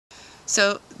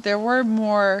So there were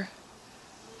more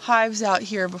hives out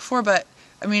here before, but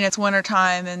I mean it's winter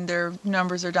time and their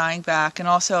numbers are dying back, and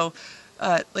also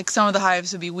like some of the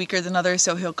hives would be weaker than others,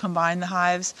 so he'll combine the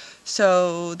hives.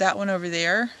 So that one over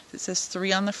there that says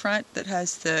 3 on the front that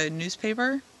has the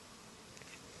newspaper,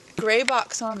 gray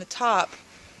box on the top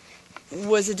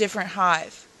was a different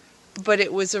hive, but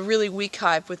it was a really weak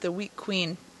hive with a weak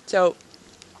queen. So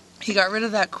he got rid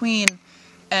of that queen,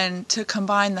 and to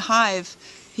combine the hive,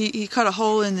 he cut a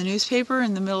hole in the newspaper,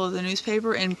 in the middle of the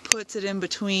newspaper, and puts it in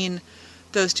between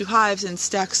those 2 hives and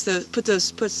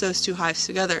puts those 2 hives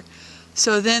together.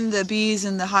 So then the bees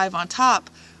in the hive on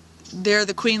top, they're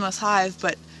the queenless hive,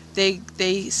 but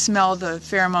they smell the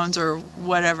pheromones or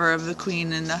whatever of the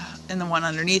queen in the one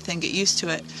underneath and get used to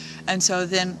it. And so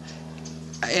then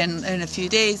in a few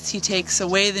days he takes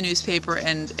away the newspaper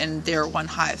and they're one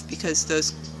hive, because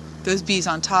those bees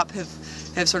on top have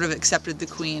sort of accepted the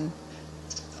queen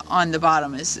on the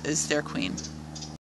bottom as their queen.